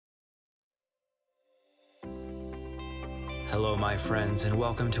Hello, my friends, and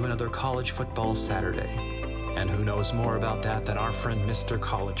welcome to another College Football Saturday. And who knows more about that than our friend Mr.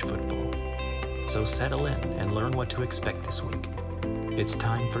 College Football? So settle in and learn what to expect this week. It's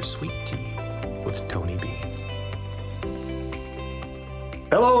time for Sweet Tea with Tony B.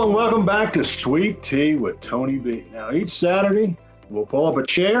 Hello and welcome back to Sweet Tea with Tony B. Now, each Saturday, we'll pull up a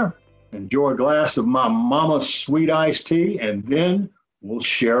chair, enjoy a glass of my mama's sweet iced tea, and then we'll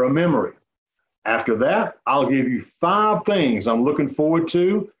share a memory. After that, I'll give you 5 things I'm looking forward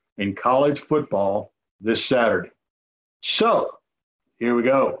to in college football this Saturday. So, here we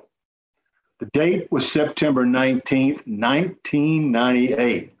go. The date was September 19th,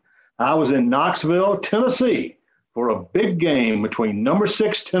 1998. I was in Knoxville, Tennessee, for a big game between number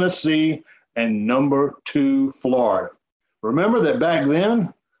 6 Tennessee and number 2 Florida. Remember that back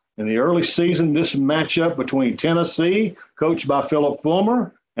then, in the early season, this matchup between Tennessee, coached by Philip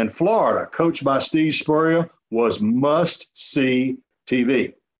Fulmer, and Florida, coached by Steve Spurrier, was must-see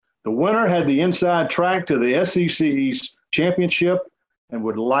TV. The winner had the inside track to the SEC East Championship and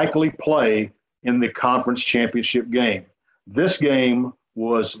would likely play in the conference championship game. This game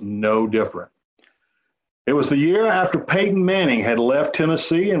was no different. It was the year after Peyton Manning had left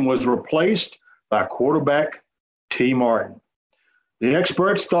Tennessee and was replaced by quarterback T. Martin. The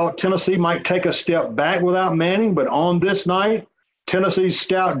experts thought Tennessee might take a step back without Manning, but on this night, Tennessee's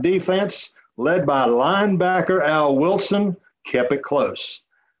stout defense, led by linebacker Al Wilson, kept it close.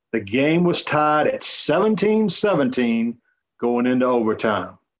 The game was tied at 17-17 going into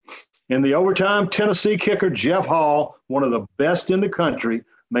overtime. In the overtime, Tennessee kicker Jeff Hall, one of the best in the country,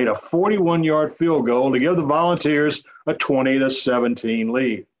 made a 41-yard field goal to give the Volunteers a 20-17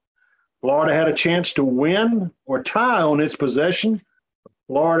 lead. Florida had a chance to win or tie on its possession.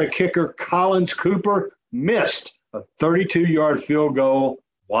 Florida kicker Collins Cooper missed a 32-yard field goal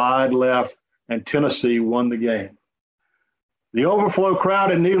wide left, and Tennessee won the game. The overflow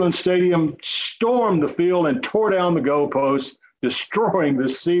crowd at Neyland Stadium stormed the field and tore down the goalposts, destroying the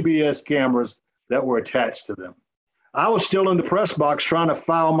CBS cameras that were attached to them. I was still in the press box trying to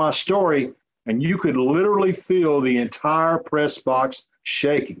file my story, and you could literally feel the entire press box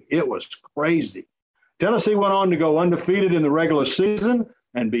shaking. It was crazy. Tennessee went on to go undefeated in the regular season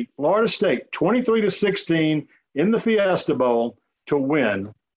and beat Florida State 23-16 in the Fiesta Bowl to win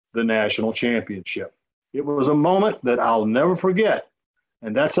the national championship. It was a moment that I'll never forget,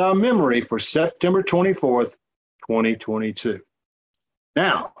 and that's our memory for September 24th, 2022.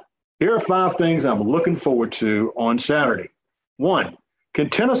 Now, here are 5 things I'm looking forward to on Saturday. 1, can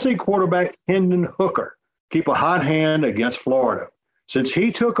Tennessee quarterback Hendon Hooker keep a hot hand against Florida? Since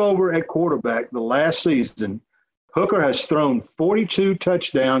he took over at quarterback the last season, Hooker has thrown 42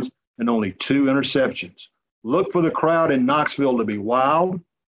 touchdowns and only 2 interceptions. Look for the crowd in Knoxville to be wild,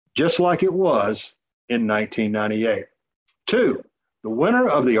 just like it was in 1998. 2, the winner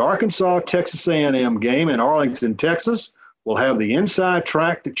of the Arkansas-Texas A&M game in Arlington, Texas, will have the inside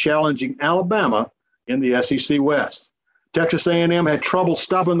track to challenging Alabama in the SEC West. Texas A&M had trouble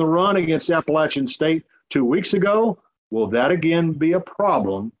stopping the run against Appalachian State 2 weeks ago. Will that again be a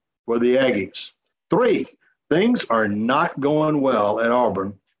problem for the Aggies? 3, things are not going well at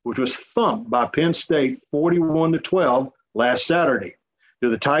Auburn, which was thumped by Penn State 41-12 last Saturday.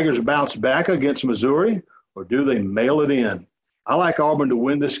 Do the Tigers bounce back against Missouri, or do they mail it in? I like Auburn to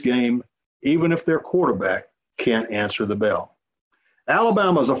win this game, even if their quarterback can't answer the bell.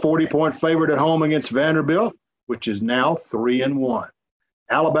 Alabama's a 40-point favorite at home against Vanderbilt, which is now 3-1.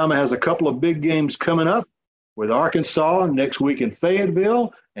 Alabama has a couple of big games coming up, with Arkansas next week in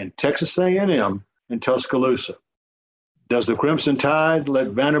Fayetteville and Texas A&M in Tuscaloosa. Does the Crimson Tide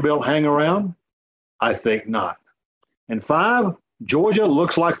let Vanderbilt hang around? I think not. And 5, Georgia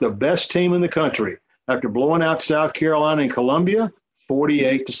looks like the best team in the country after blowing out South Carolina and Columbia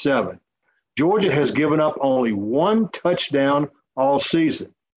 48-7. Georgia has given up only 1 touchdown all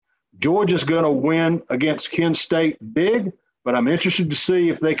season. Georgia's going to win against Kent State big, but I'm interested to see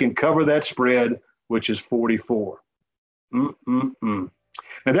if they can cover that spread, which is 44. And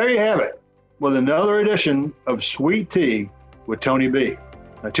there you have it, with another edition of Sweet Tea with Tony B.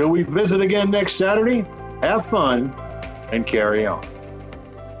 Until we visit again next Saturday, have fun and carry on.